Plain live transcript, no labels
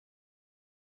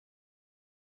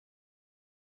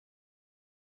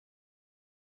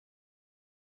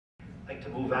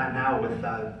like to move on now with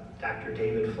Dr.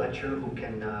 David Fletcher, who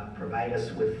can provide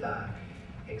us with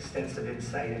extensive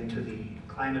insight into the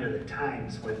climate of the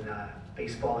times when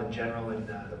baseball in general and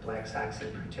the Black Sox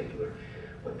in particular,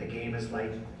 what the game was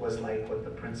like, what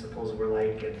the principles were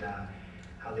like, and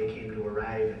how they came to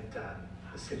arrive at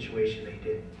the situation they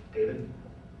did. David?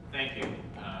 Thank you.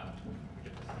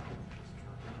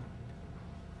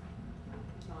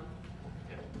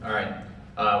 All right.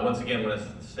 Once again, I want to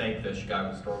thank the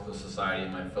Chicago Historical Society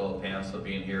and my fellow panelists for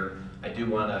being here. I do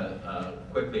want to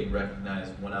quickly recognize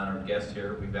one honored guest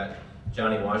here. We've got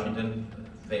Johnny Washington,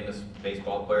 famous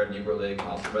baseball player, Negro League,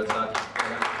 also Red Sox.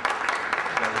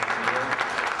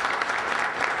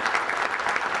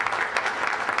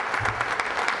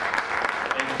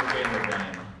 Thank you for being here,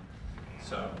 Johnny.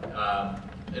 So,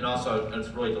 and also, I was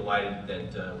really delighted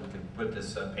that we could put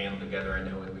this panel together. I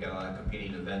know we got a lot of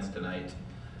competing events tonight.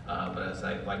 But as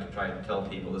I like to try to tell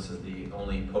people, this is the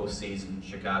only postseason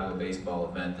Chicago baseball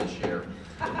event this year.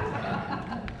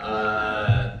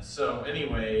 So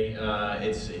anyway,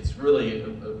 it's really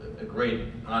a great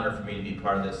honor for me to be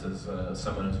part of this as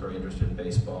someone who's very interested in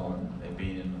baseball and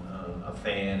being a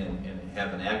fan and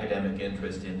have an academic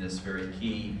interest in this very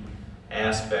key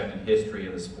aspect and history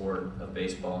of the sport of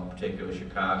baseball, in particular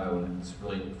Chicago. And it's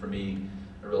really, for me,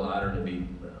 a real honor to be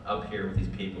up here with these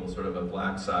people, sort of a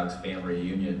Black Sox family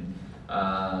reunion,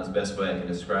 is the best way I can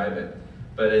describe it.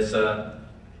 But it's,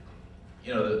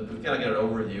 you know, we've kind of got an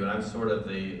overview, and I'm sort of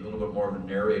a little bit more of a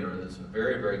narrator of this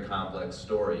very, very complex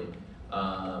story,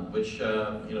 which, you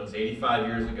know, it's 85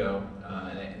 years ago.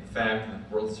 And in fact,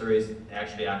 the World Series,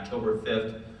 actually October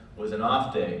 5th, was an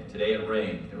off day. Today it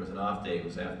rained. There was an off day. It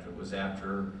was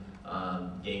after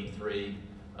Game 3.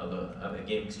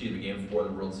 Game 4 of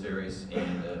the World Series,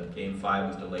 and Game 5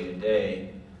 was delayed a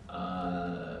day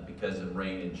because of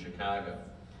rain in Chicago.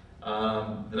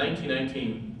 The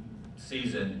 1919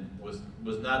 season was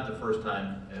not the first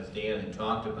time, as Dan had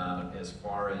talked about, as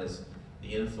far as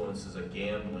the influences of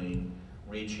gambling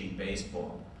reaching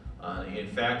baseball. In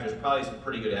fact, there's probably some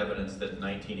pretty good evidence that the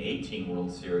 1918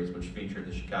 World Series, which featured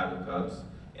the Chicago Cubs,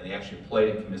 and they actually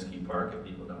played at Comiskey Park, if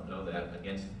people don't know that,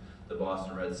 against the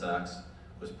Boston Red Sox,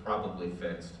 was probably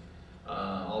fixed.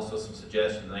 Also some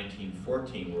suggestion the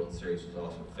 1914 World Series was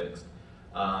also fixed.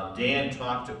 Dan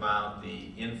talked about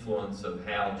the influence of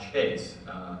Hal Chase.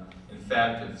 In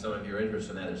fact, if some of you are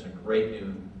interested in that, there's a great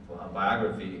new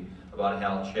biography about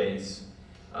Hal Chase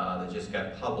that just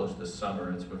got published this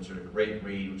summer. Which is a great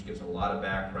read, which gives a lot of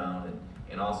background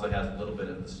and also has a little bit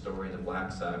of the story of the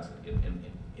Black Sox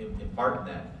in part in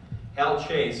that. Hal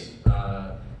Chase,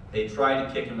 they tried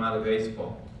to kick him out of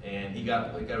baseball, and he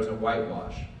was a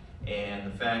whitewash.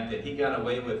 And the fact that he got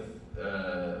away with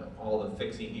all the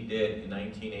fixing he did in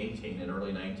 1918 and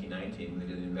early 1919 when they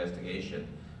did the investigation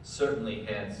certainly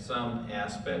had some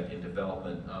aspect in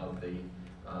development of the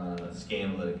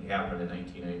scandal that happened in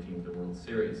 1919 with the World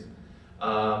Series.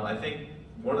 I think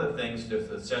one of the things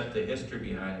to set the history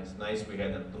behind it, it's nice we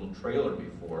had that little trailer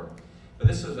before, but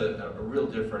this is a real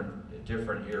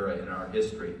different era in our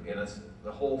history, and it's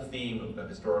the whole theme of the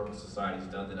Historical Society's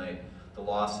done tonight, the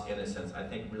lost innocence, I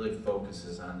think really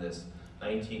focuses on this.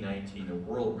 1919, the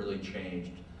world really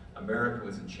changed. America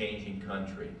was a changing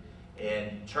country.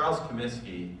 And Charles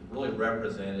Comiskey really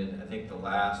represented, I think, the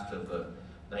last of the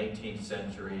 19th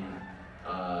century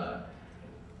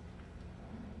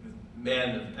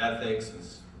men of ethics and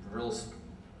real,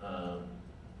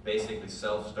 basically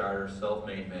self-starter,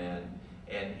 self-made man.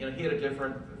 And you know, he had a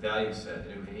different value set.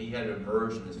 He had to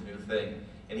emerge in this new thing.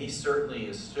 And he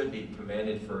certainly should be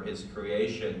commended for his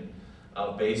creation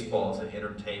of baseball as an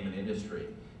entertainment industry.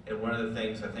 And one of the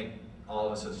things I think all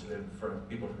of us, as for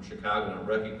people from Chicago, don't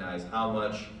recognize how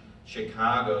much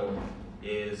Chicago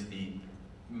is the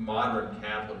modern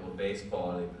capital of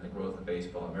baseball and the growth of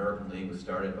baseball. American League was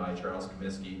started by Charles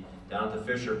Comiskey down at the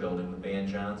Fisher Building with Van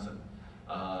Johnson.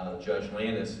 Judge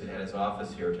Landis had his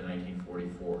office here to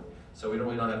 1944. So we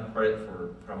don't have credit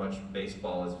for how much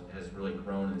baseball has really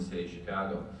grown in the city of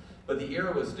Chicago. But the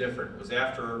era was different. It was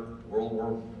after World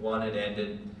War I had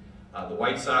ended. The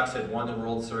White Sox had won the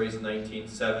World Series in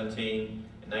 1917.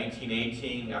 In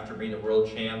 1918, after being the world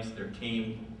champs, their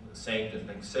team sank to, I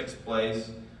think, 6th place.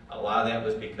 A lot of that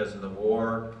was because of the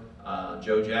war.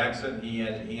 Joe Jackson, he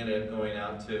ended up going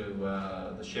out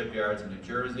to the shipyards in New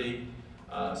Jersey.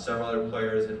 Several other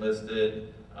players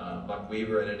enlisted. Buck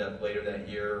Weaver ended up later that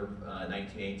year,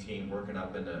 1918, working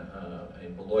up in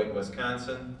Beloit,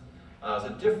 Wisconsin. It was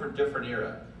a different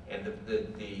era. And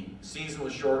the season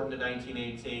was shortened in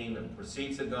 1918, the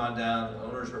receipts had gone down, the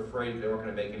owners were afraid they weren't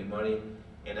going to make any money,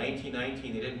 In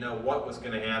 1919, they didn't know what was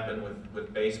going to happen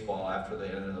with baseball after the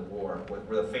end of the war.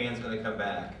 Were the fans going to come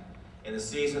back? And the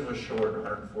season was short,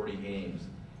 140 games.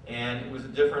 And it was a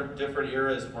different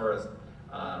era as far as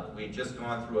we'd just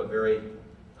gone through a very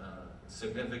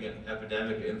significant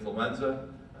epidemic of influenza.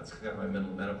 That's kind of my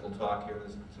medical talk here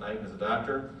tonight as a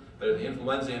doctor. But the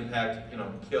influenza impact,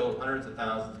 killed hundreds of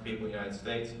thousands of people in the United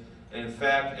States. And in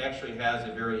fact, actually has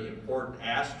a very important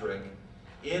asterisk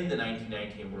in the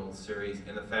 1919 World Series,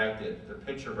 in the fact that the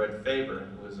pitcher Red Faber,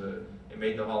 who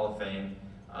made the Hall of Fame,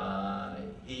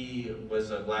 he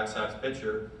was a Black Sox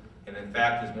pitcher, and in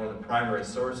fact is one of the primary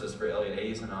sources for Elliot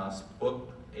Eisenhoff's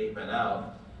book, 8 Men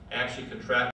Out, actually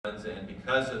contracted influenza, and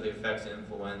because of the effects of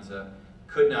influenza,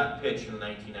 could not pitch in the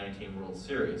 1919 World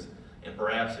Series. And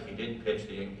perhaps if he did pitch,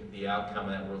 the outcome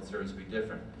of that World Series would be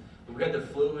different. But we had the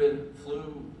flu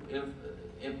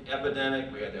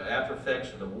epidemic, we had the after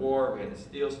effects of the war, we had the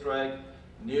steel strike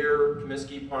near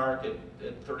Comiskey Park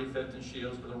at 35th and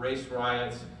Shields with the race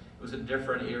riots. It was a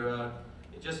different era.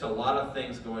 Just a lot of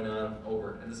things going on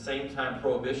over. At the same time,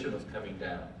 Prohibition was coming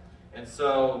down. And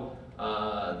so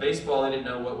baseball, they didn't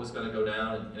know what was going to go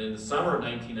down. And in the summer of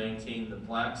 1919, the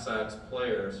Black Sox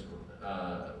players,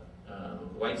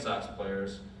 White Sox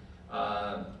players,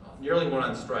 nearly went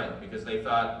on strike because they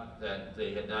thought that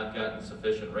they had not gotten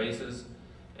sufficient raises.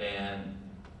 And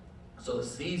so the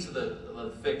seeds of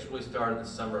the fix really started in the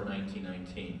summer of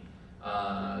 1919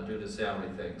 due to salary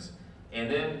things. And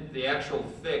then the actual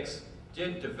fix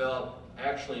did develop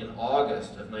actually in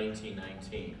August of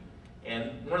 1919.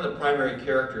 And one of the primary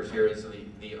characters here is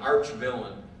the arch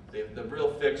villain, the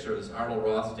real fixer is Arnold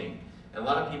Rothstein. And a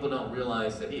lot of people don't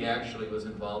realize that he actually was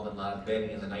involved in a lot of betting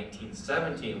in the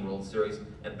 1917 World Series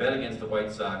and bet against the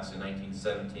White Sox in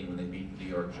 1917 when they beat the New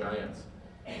York Giants.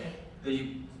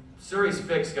 The series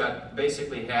fix got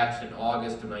basically hatched in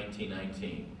August of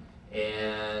 1919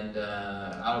 and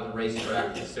out of the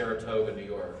racetrack in Saratoga, New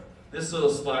York. This little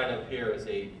slide up here is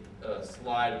a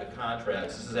slide of the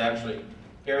contracts. This is actually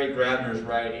Harry Grabner's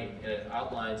writing, and it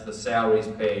outlines the salaries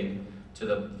paid to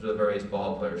the various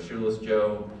ball players. Shoeless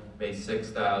Joe made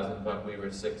 $6,000, Buck Weaver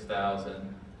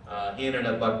 $6,000. He ended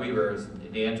up, Buck Weaver, as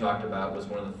Dan talked about, was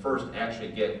one of the first to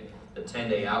actually get the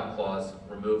 10-day out clause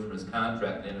removed from his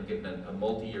contract and ended up getting a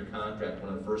multi-year contract,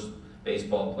 one of the first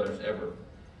baseball players ever.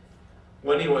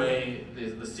 Well, anyway,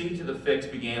 the seed to the fix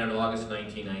began in August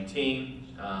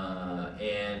 1919,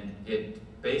 and it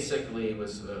basically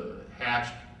was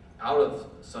hatched out of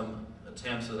some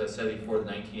attempts, as I said before, the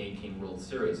 1918 World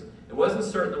Series. It wasn't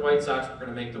certain the White Sox were going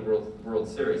to make the World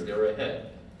Series. They were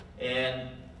ahead. And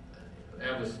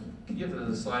can you get to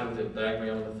the slide with the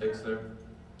diagram of the fix there?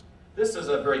 This is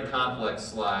a very complex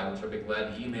slide, which I'd be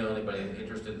glad to email anybody that's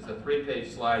interested. It's a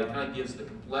 3-page slide. It kind of gives the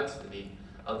complexity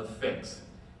of the fix.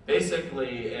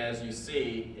 Basically, as you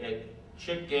see,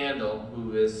 Chick Gandil,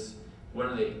 who is one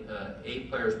of the 8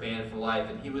 players banned for life,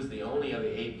 and he was the only of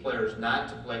the 8 players not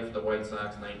to play for the White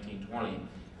Sox in 1920.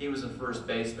 He was a first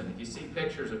baseman. If you see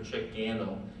pictures of Chick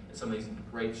Gandil in some of these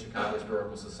great Chicago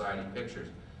Historical Society pictures,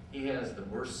 he has the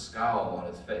worst scowl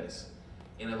on his face.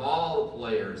 And of all the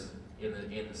players in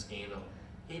the scandal,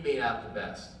 he made out the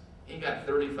best. He got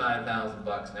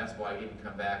 $35,000, and that's why he didn't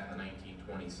come back in the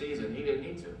 1920 season. He didn't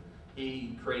need to.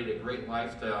 He created a great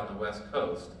lifestyle on the West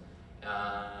Coast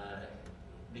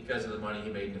because of the money he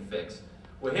made in the fix.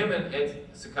 Well, him and Ed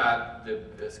Scott,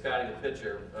 Scotty the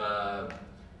pitcher,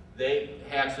 they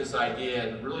hatched this idea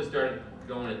and really started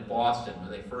going in Boston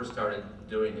when they first started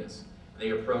doing this.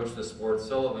 They approached the Sport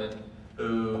Sullivan,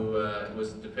 who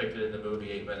was depicted in the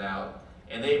movie 8 Men Out,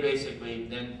 and they basically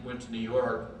then went to New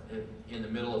York in the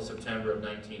middle of September of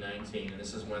 1919, and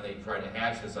this is when they tried to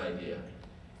hatch this idea.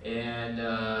 And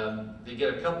they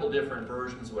get a couple different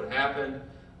versions of what happened.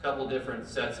 A couple different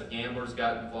sets of gamblers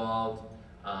got involved.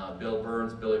 Bill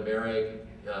Burns, Billy Merrick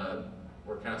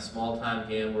were kind of small-time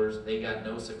gamblers. They got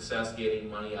no success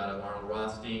getting money out of Arnold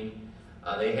Rothstein.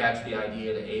 They hatched the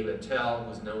idea to Abe Attell, who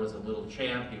was known as a little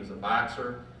champ. He was a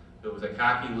boxer, who was a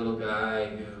cocky little guy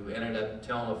who ended up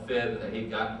telling a fib that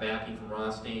he'd gotten backing from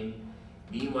Rothstein.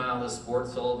 Meanwhile, the Sport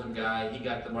Sullivan guy, he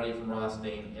got the money from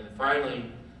Rothstein. And finally,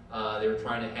 they were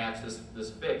trying to hatch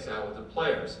this fix out with the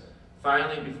players.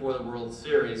 Finally, before the World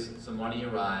Series, some money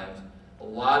arrived, a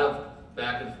lot of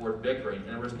back and forth bickering, and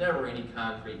there was never any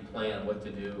concrete plan what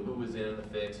to do, who was in the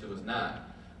fix, who was not.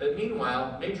 But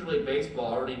meanwhile, Major League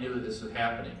Baseball already knew this was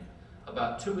happening.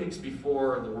 About 2 weeks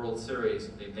before the World Series,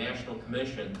 the National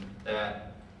Commission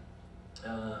that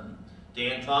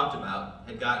Dan talked about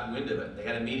had gotten wind of it. They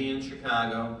had a meeting in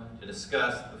Chicago to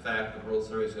discuss the fact that the World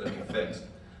Series was going to be fixed.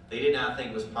 They did not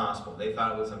think it was possible. They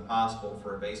thought it was impossible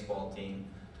for a baseball team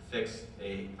to fix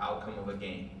a outcome of a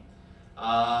game.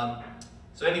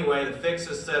 So anyway, the fix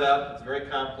is set up. It's very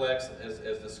complex as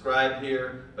described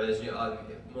here, but as you,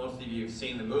 most of you have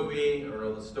seen the movie or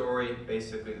know the story,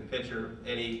 basically the pitcher,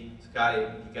 Eddie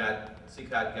Cicotte,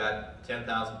 got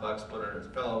 $10,000 put under his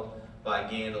pillow by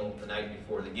Gandil the night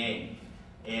before the game.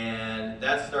 And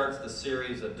that starts the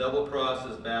series of double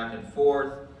crosses back and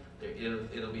forth.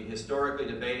 It'll be historically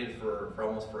debated for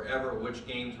almost forever which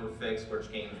games were fixed, which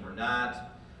games were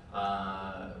not.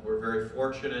 We're very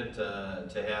fortunate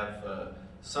to have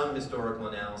some historical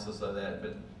analysis of that,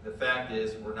 but the fact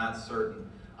is we're not certain.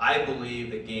 I believe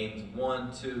that games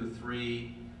 1, 2,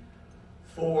 3,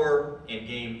 4, and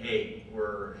game 8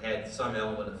 had some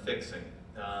element of fixing.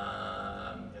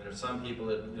 And there's some people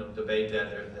that debate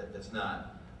that that's not.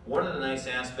 One of the nice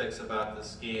aspects about the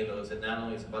scandal is that not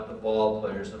only is it about the ball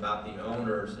players, about the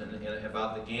owners, and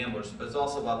about the gamblers, but it's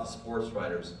also about the sports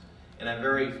writers. And I'm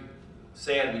very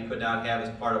sad we could not have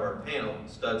as part of our panel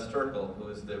Studs Terkel, who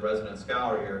is the resident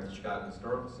scholar here at the Chicago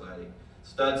Historical Society.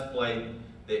 Studs played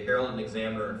the Herald and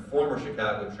Examiner and former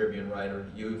Chicago Tribune writer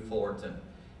Hugh Fullerton.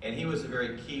 And he was a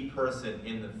very key person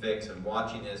in the fix and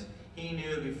watching this. He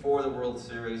knew before the World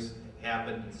Series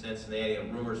happened in Cincinnati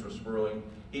and rumors were swirling.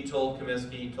 He told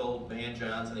Comiskey, he told Van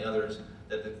Johns and the others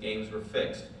that the games were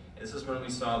fixed. And this is when we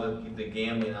saw the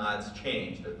gambling odds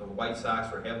change, that the White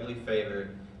Sox were heavily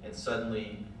favored and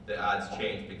suddenly the odds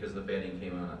changed because the betting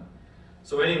came on.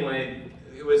 So anyway,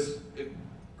 it was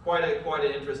quite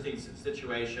an interesting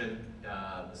situation.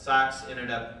 The Sox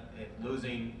ended up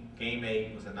losing Game 8.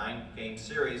 It was a 9-game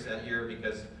series that year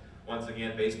because, once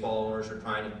again, baseball owners are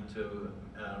trying to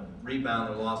rebound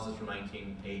their losses from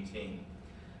 1918.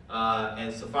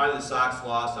 And so finally the Sox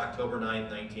lost October 9th,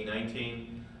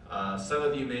 1919. Some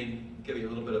of you may give you a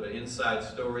little bit of an inside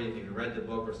story. If you've read the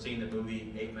book or seen the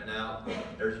movie 8 Men Out,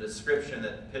 there's a description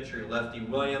that pitcher Lefty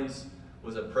Williams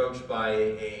was approached by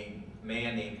a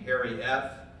man named Harry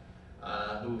F.,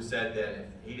 who said that if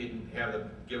he didn't have to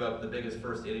give up the biggest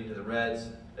first inning to the Reds,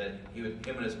 that him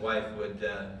and his wife would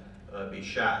be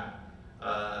shot.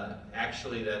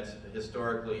 Actually, that's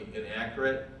historically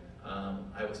inaccurate.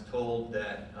 I was told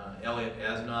that Elliot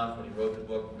Asanoff, when he wrote the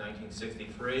book in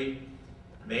 1963,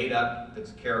 made up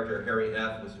this character Harry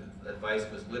F. was advised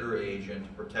of his literary agent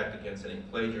to protect against any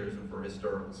plagiarism for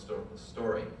historical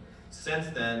story.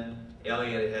 Since then,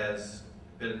 Elliot has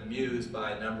been amused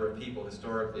by a number of people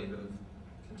historically who've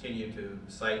continued to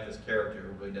cite this character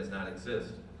who really does not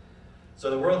exist. So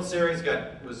the World Series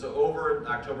was over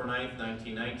October 9th,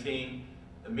 1919.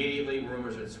 Immediately,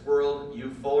 rumors had swirled. Hugh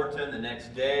Fullerton, the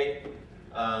next day,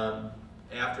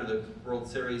 after the World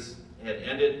Series had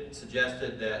ended,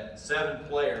 suggested that 7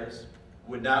 players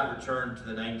would not return to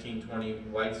the 1920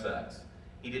 White Sox.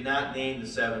 He did not name the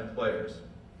 7 players.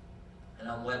 And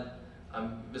I'll let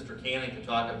Mr. Cannon can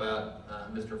talk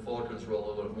about Mr. Fullerton's role a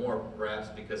little bit more, perhaps,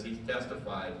 because he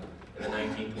testified in the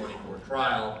 1924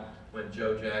 trial when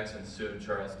Joe Jackson sued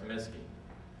Charles Comiskey.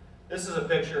 This is a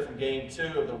picture from Game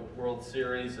 2 of the World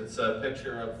Series. It's a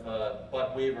picture of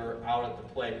Buck Weaver out at the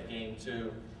plate at Game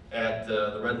 2 at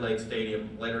the Red Lake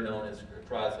Stadium, later known as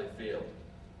Crosley Field.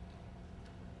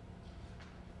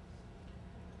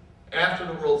 After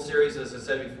the World Series, as I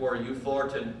said before, Hugh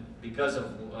Fullerton, because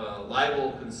of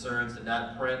libel concerns, did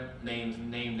not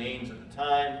name names at the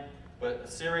time, but a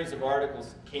series of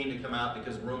articles came to come out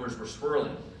because rumors were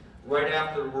swirling. Right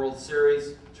after the World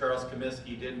Series, Charles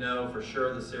Comiskey did know for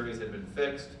sure the series had been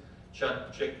fixed.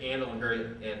 Chick Gandil and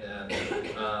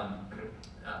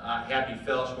Happy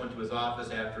Felsch went to his office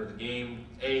after the game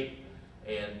 8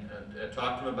 and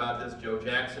talked to him about this. Joe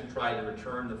Jackson tried to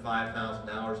return the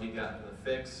 $5,000 he got for the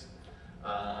fix.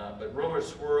 But rumors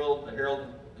swirled. The Herald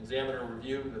Examiner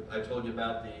Review, I told you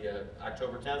about the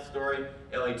October 10th story.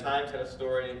 LA Times had a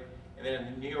story. And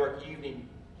then the New York Evening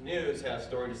News had a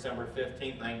story December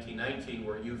 15th, 1919,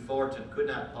 where Hugh Fullerton could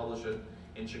not publish it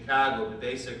in Chicago, but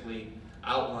basically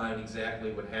outlined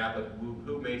exactly what happened,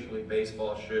 who Major League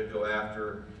Baseball should go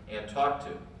after and talk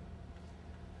to.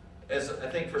 As I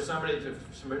think for somebody to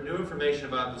some new information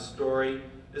about the story,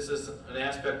 this is an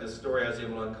aspect of the story I was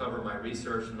able to uncover in my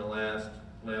research in the last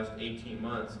 18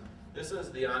 months. This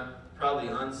is probably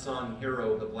the unsung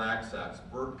hero of the Black Sox,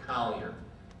 Bert Collier.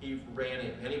 He ran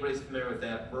it. Anybody's familiar with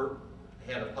that? Bert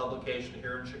had a publication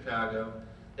here in Chicago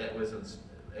that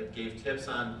it gave tips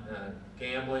on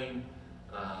gambling,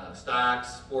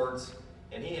 stocks, sports,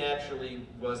 and he actually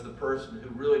was the person who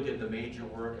really did the major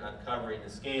work on covering the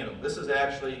scandal. This is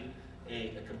actually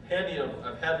a compendium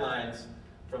of headlines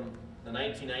from the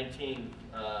 1919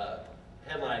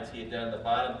 headlines he had done. The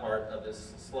bottom part of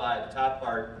this slide, the top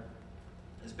part,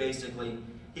 is basically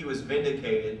he was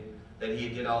vindicated that he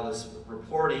did all this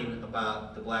reporting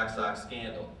about the Black Sox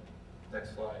scandal.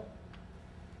 Next slide.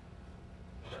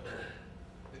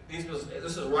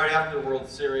 This is right after the World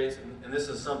Series, and this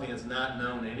is something that's not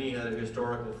known in any other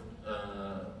historical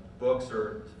books,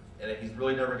 and he's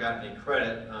really never gotten any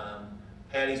credit.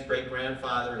 Patty's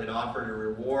great-grandfather had offered a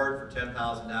reward for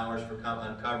 $10,000 for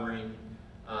uncovering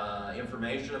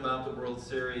information about the World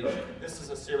Series. This is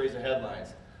a series of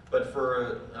headlines. But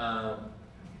for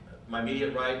my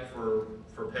immediate right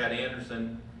for Pat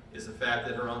Anderson is the fact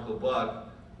that her Uncle Buck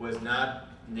was not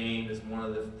named as one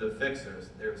of the fixers.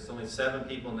 There was only 7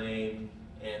 people named,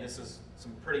 and this is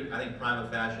some pretty, I think, prima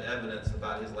facie evidence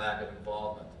about his lack of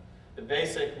involvement. But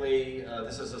basically,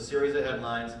 this is a series of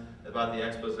headlines about the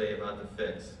expose about the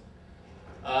fix.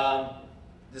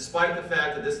 Despite the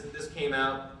fact that this came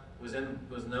out, was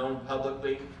known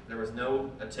publicly, there was no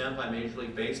attempt by Major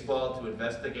League Baseball to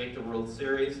investigate the World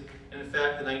Series. And in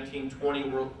fact, the 1920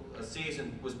 World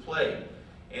season was played.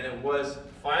 And it was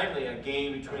finally a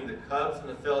game between the Cubs and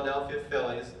the Philadelphia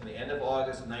Phillies in the end of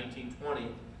August of 1920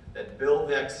 that Bill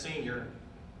Veeck Sr.,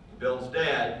 Bill's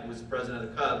dad, who was president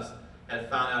of the Cubs, had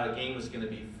found out a game was going to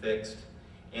be fixed.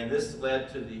 And this led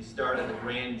to the start of the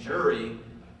grand jury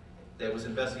that was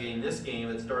investigating this game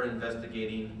that started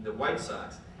investigating the White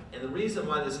Sox. And the reason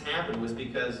why this happened was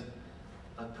because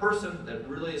a person that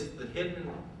really is the hidden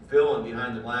villain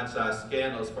behind the Black Sox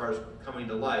scandal as far as coming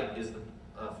to light is the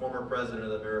former president of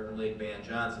the American League, Van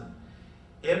Johnson.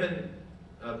 Him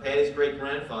and Patty's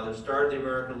great-grandfather started the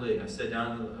American League. I sat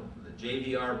down in the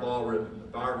JVR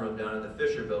bar room down in the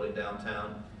Fisher Building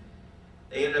downtown.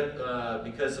 They ended up,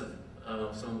 because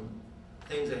of some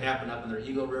things that happened up in their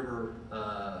Eagle River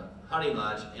hunting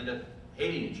lodge, ended up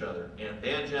hating each other. And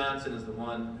Van Johnson is the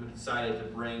one who decided to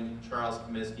bring Charles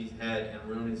Comiskey's head and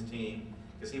ruin his team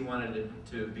because he wanted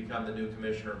to become the new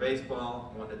commissioner of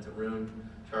baseball, wanted to ruin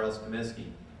Charles Comiskey.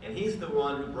 And he's the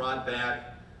one who brought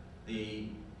back the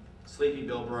Sleepy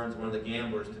Bill Burns, one of the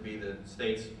gamblers, to be the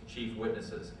state's chief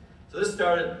witnesses. So this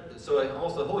started, so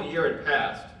almost a whole year had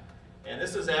passed. And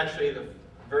this is actually the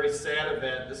very sad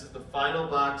event. This is the final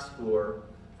box score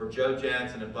for Joe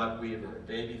Jackson and Buck Weaver,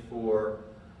 the day before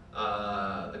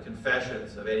the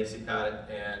confessions of Eddie Cicotte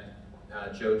and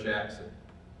Joe Jackson.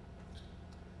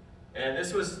 And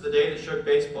this was the day that shook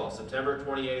baseball, September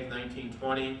 28,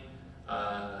 1920.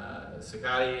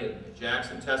 Cicotte and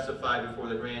Jackson testified before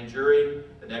the grand jury.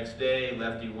 The next day,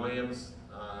 Lefty Williams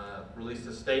released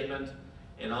a statement,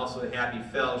 and also Happy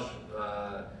Felsch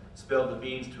spilled the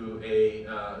beans to a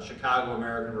Chicago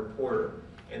American reporter.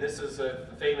 And this is a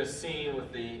famous scene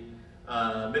with the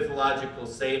mythological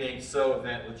Say It Ain't So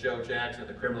event with Joe Jackson at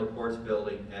the Criminal Courts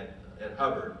Building at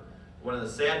Hubbard. One of the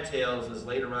sad tales is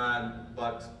later on,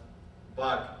 Buck,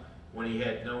 when he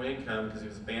had no income because he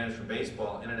was banished from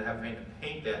baseball, ended up having to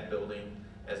paint that building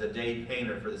as a day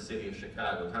painter for the city of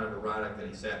Chicago. Kind of ironic that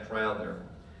he sat trial there.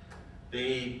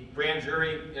 The grand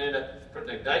jury ended up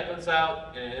putting indictments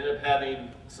out and ended up having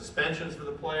suspensions for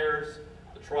the players.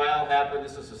 The trial happened.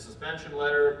 This is a suspension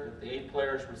letter that the 8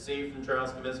 players received from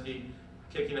Charles Comiskey,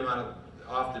 kicking him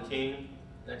off the team.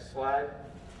 Next slide.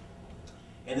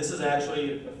 And this is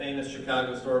actually a famous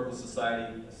Chicago Historical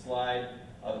Society slide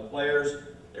of the players.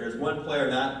 There's one player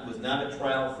was not at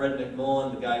trial, Fred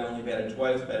McMullen, the guy who only batted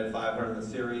twice, batted 500 in the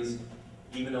series.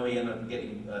 Even though he ended up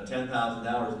getting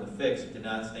 $10,000 in the fix, did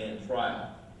not stand trial.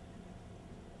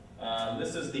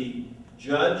 This is the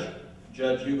judge,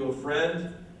 Judge Hugo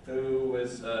Friend, who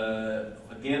was,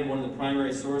 again, one of the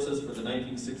primary sources for the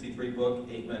 1963 book,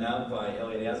 8 Men Out by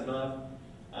Elliot Asimov.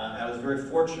 I was very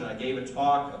fortunate. I gave a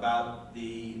talk about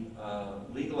the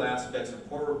legal aspects of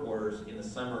court reporters in the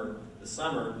summer,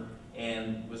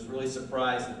 and was really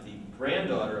surprised that the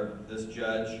granddaughter of this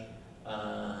judge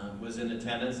was in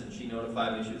attendance, and she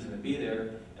notified me she was going to be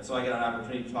there. And so I got an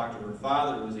opportunity to talk to her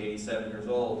father, who was 87 years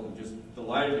old, who just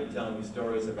delighted in telling me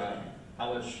stories about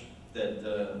how much that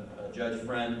Judge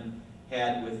Friend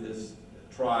had with this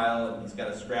trial, and he's got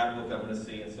a scrapbook I'm going to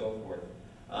see, and so forth.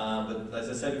 But as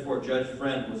I said before, Judge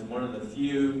Friend was one of the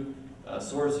few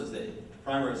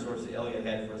primary sources that Elliot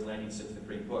had for his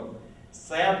 1963 book.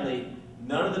 Sadly,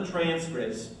 none of the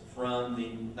transcripts from the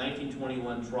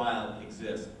 1921 trial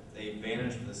exist. They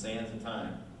vanished from the sands of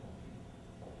time.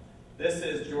 This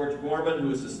is George Gorman, who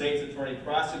was the state's attorney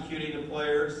prosecuting the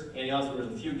players, and he also was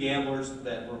a few gamblers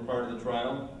that were part of the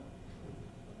trial.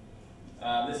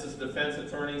 This is defense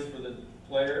attorneys for the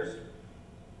players.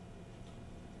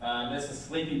 This is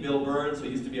Sleepy Bill Burns, who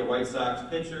used to be a White Sox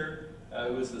pitcher,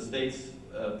 who was the state's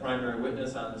primary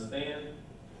witness on the stand.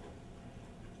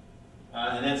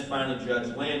 And that's finally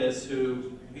Judge Landis,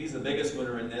 he's the biggest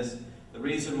winner in this.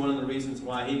 one of the reasons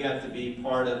why he got to be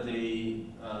part of the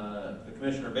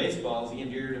Commissioner of Baseball is he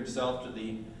endeared himself to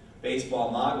the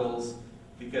baseball moguls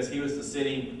because he was the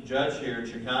sitting judge here in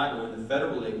Chicago in the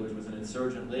Federal League, which was an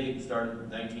insurgent league, started in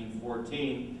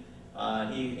 1914.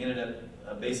 He ended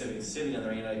up basically sitting on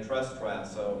their antitrust trial.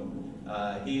 So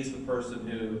he's the person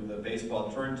who the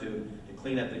baseball turned to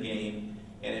clean up the game.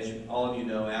 And as all of you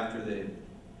know, after the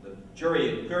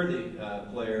jury had cleared the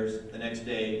players, the next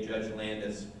day Judge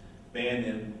Landis banned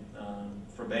them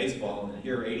from baseball. And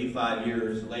here, 85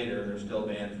 years later, they're still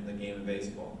banned from the game of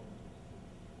baseball.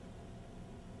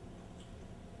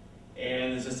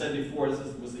 And as I said before,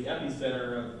 this was the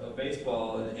epicenter of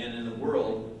baseball and in the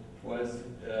world was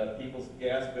People's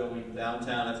Gas Building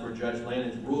downtown. That's where Judge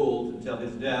Landis ruled until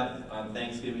his death on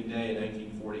Thanksgiving Day in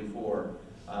 1944.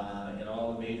 And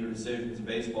all the major decisions in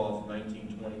baseball from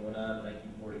 1921 on to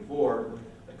 1944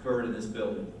 occurred in this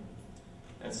building.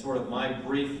 That's sort of my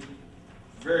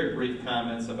very brief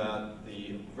comments about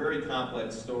the very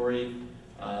complex story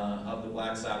of the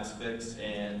Black Sox fix,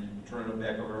 and turn it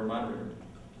back over to our moderator.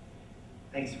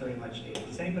 Thanks very much, Dave.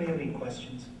 Does anybody have any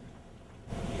questions?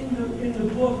 In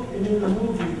the book and in the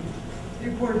movie,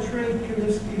 they portrayed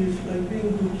Comiskey as like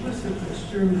being duplicitous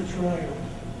during the trial.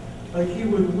 Like he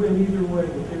would win either way,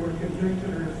 if they were convicted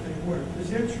or if they weren't. Is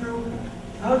that true?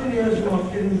 How did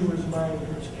Asimov get into his mind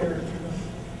or his character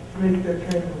to make that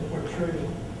kind of a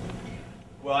portrayal?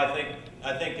 Well,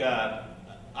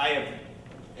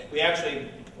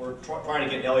 we're trying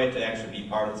to get Elliot to actually be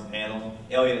part of this panel.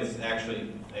 Elliot is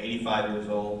actually 85 years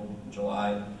old in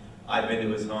July. I've been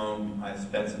to his home. I've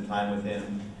spent some time with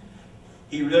him.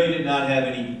 He really did not have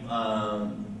any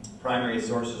primary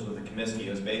sources with the Comiskey. It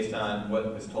was based on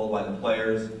what was told by the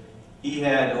players. He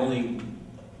had only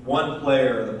one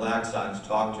player of the Black Sox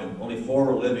talk to him. Only 4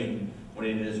 were living when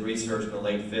he did his research in the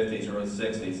late 50s, early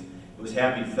 60s. It was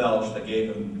Happy Felch that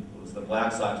gave him the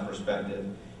Black Sox perspective.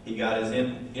 He got his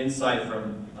insight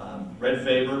from Red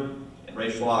Faber and Ray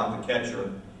Schlock, the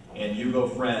catcher, and Hugo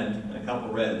Friend, and a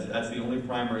couple Reds. That's the only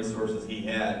primary sources he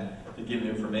had to give him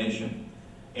information.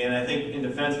 And I think in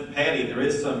defense of Patti, there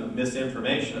is some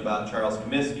misinformation about Charles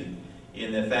Comiskey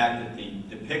in the fact that the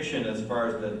depiction as far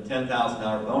as the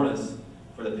 $10,000 bonus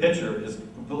for the pitcher is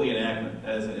completely inaccurate,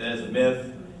 as a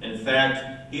myth. In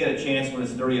fact, he had a chance to win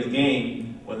his 30th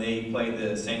game when they played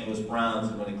the St. Louis Browns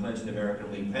and when they clinched the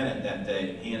American League pennant that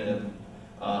day. He ended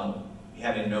up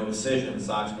having no decision. The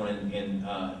Sox won in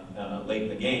late in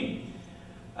the game.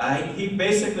 He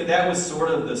basically, that was sort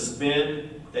of the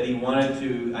spin that he wanted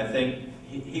to, I think,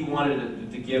 he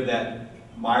wanted to give that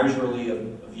miserly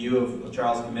view of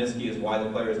Charles Comiskey as why the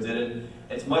players did it.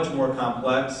 It's much more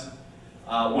complex.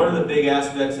 One of the big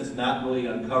aspects that's not really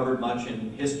uncovered much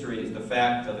in history is the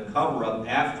fact of the cover-up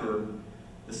after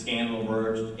the scandal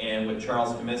emerged and what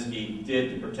Charles Comiskey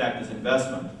did to protect his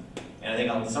investment. And I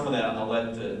think some of that I'll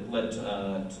let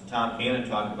Tom Cannon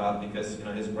talk about because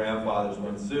his grandfather's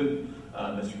one suit,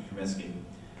 Mr. Comiskey.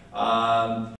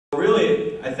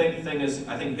 Really, I think the thing is,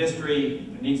 I think history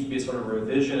needs to be a sort of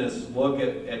revisionist look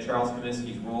at Charles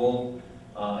Comiskey's role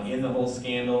in the whole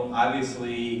scandal.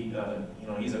 Obviously,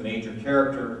 he's a major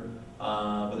character,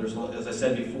 but there's, as I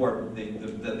said before,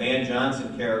 the Van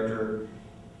Johnson character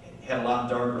had a lot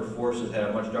darker forces, had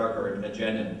a much darker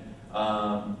agenda.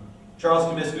 Charles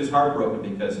Comiskey was heartbroken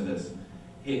because of this.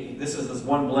 This is this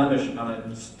one blemish on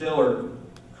a stellar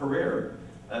career.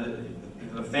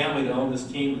 The family that owned this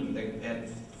team had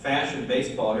fashioned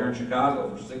baseball here in Chicago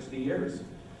for 60 years.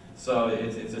 So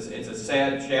it's a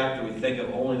sad chapter. We think of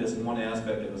only this one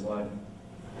aspect of his life.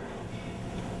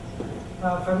 If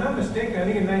I'm not mistaken, I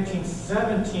think in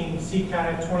 1917, Seacon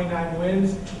had 29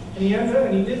 wins,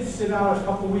 and he did sit out a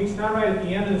couple weeks, not right at the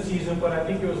end of the season, but I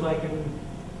think it was like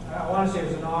I want to say it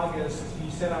was in August.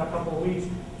 He sat out a couple of weeks.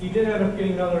 He did end up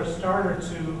getting another start or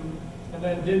two, and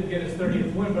then didn't get his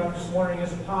 30th win. But I'm just wondering,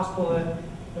 is it possible that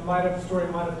the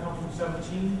story might have come from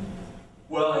 17?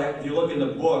 Well, if you look in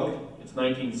the book, it's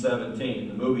 1917.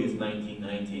 The movie is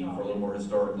 1919 for a little more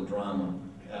historical drama.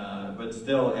 But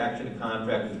still, actually, the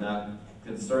contract does not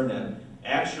concern that.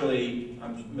 Actually,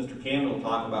 Mr. Campbell will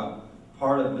talk about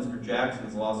part of Mr.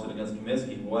 Jackson's lawsuit against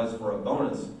Comiskey was for a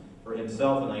bonus for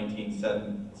himself in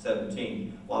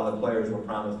 1917. A lot of the players were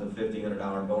promised a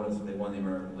 $1,500 bonus if they won the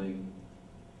American League.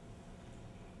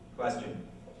 Question?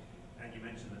 And you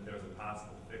mentioned that there was a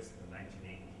possible fix in the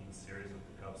 1918 series with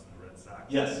the Cubs and the Red Sox.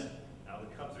 Yes. Now, the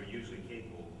Cubs are usually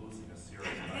capable of losing a series.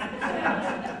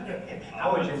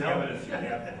 How would you know? Evidence you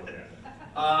have to look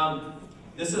at?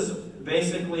 This is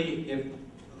basically,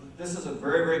 this is a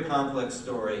very, very complex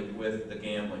story with the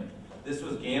gambling. This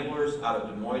was gamblers out of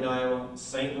Des Moines, Iowa,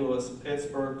 St. Louis,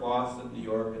 Pittsburgh, Boston, New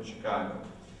York, and Chicago.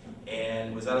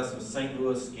 And it was out of some St.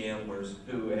 Louis gamblers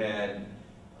who had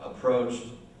approached,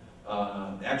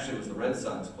 actually it was the Red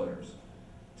Sox players,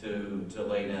 to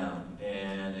lay down.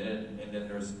 And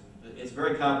then it's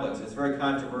very complex, it's very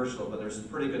controversial, but there's some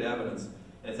pretty good evidence.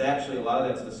 And it's actually, a lot of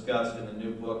that's discussed in the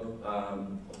new book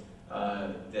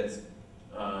that's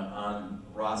on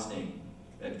Rothstein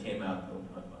that came out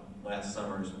last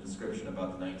summer's description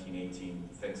about the 1918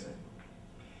 fixing.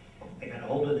 They got a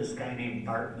hold of this guy named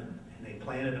Bartman, and they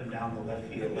planted him down the left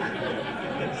field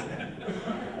line.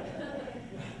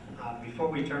 Before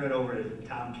we turn it over to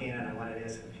Tom Cannon, I wanted to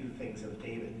ask a few things of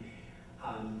David.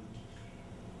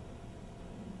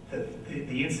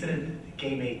 The incident,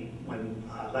 Game 8, when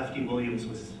Lefty Williams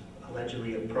was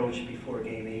allegedly approached before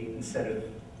Game 8 and said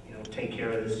of, take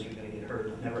care of this, you're going to get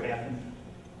hurt, never happened?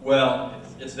 Well,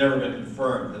 it's never been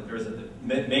confirmed that there's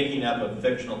making up a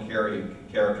fictional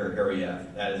character, Harry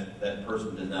F. That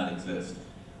person does not exist.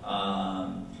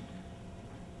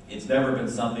 It's never been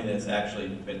something that's actually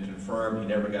been confirmed. He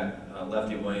never got,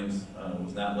 Lefty Williams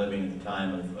was not living at the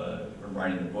time of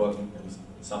writing the book. It was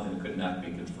something that could not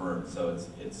be confirmed. So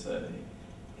it's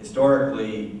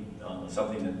historically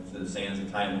something that the sands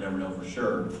of time will never know for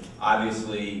sure.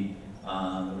 Obviously,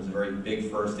 there was a very big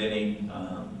first inning,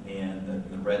 and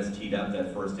the Reds teed up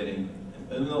that first inning.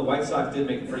 Even though the White Sox did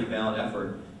make a pretty valiant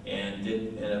effort and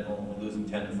did end up only losing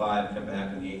 10-5, come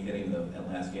back in the 8th inning of that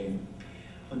last game.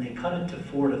 When they cut it to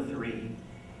 4-3,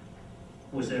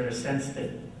 was there a sense that,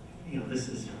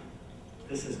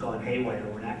 this has gone haywire,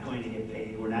 we're not going to get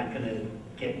paid, we're not going to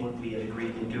get what we had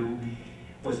agreed to do?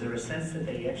 Was there a sense that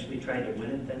they actually tried to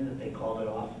win it then, that they called it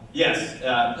off? Yes,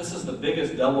 this is the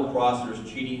biggest double-crossers,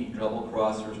 cheating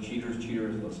double-crossers,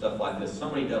 cheaters, stuff like this. So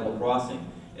many double-crossing.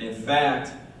 And in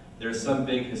fact, there's some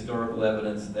big historical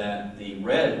evidence that the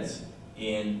Reds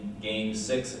in Games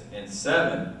 6 and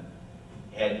 7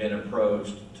 had been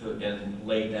approached and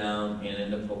laid down and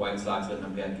ended up the White Sox ended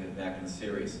up back in the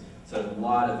series. So there's a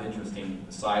lot of interesting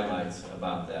sidelights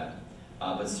about that.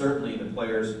 But certainly the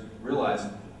players realized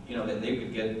that they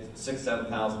could get $6,000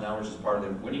 to $7,000 as part of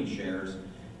their winning shares.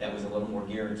 That was a little more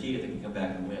guaranteed if they could come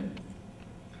back and win.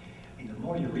 The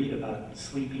more you read about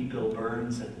sleepy Bill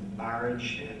Burns and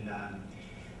Marge and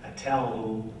Attell,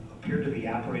 who appeared to be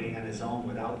operating on his own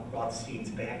without Rothstein's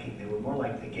backing, they were more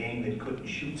like the gang that couldn't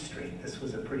shoot straight. This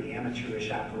was a pretty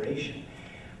amateurish operation.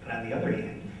 But on the other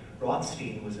hand,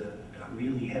 Rothstein was a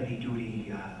really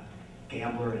heavy-duty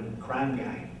gambler and crime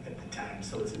guy at the time,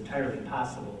 so it's entirely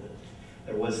possible that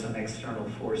there was some external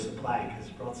force applied,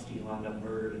 because Rothstein wound up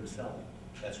murdered himself.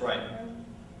 That's right.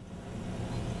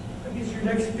 I guess your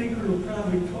next speaker will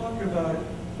probably talk about it,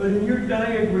 but in your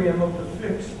diagram of the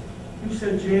fix, you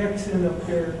said Jackson up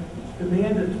there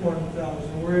demanded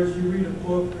 $20,000, whereas you read a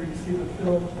book or you see the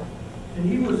film, and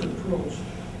he was approached.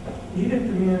 He didn't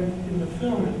demand in the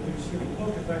film, at least in the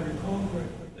book, if I recall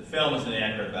correctly. The film is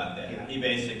inaccurate about that. Yeah. He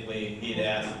basically,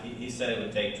 he said it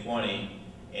would take 20,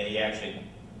 and he actually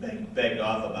begged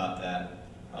off about that.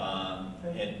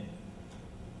 And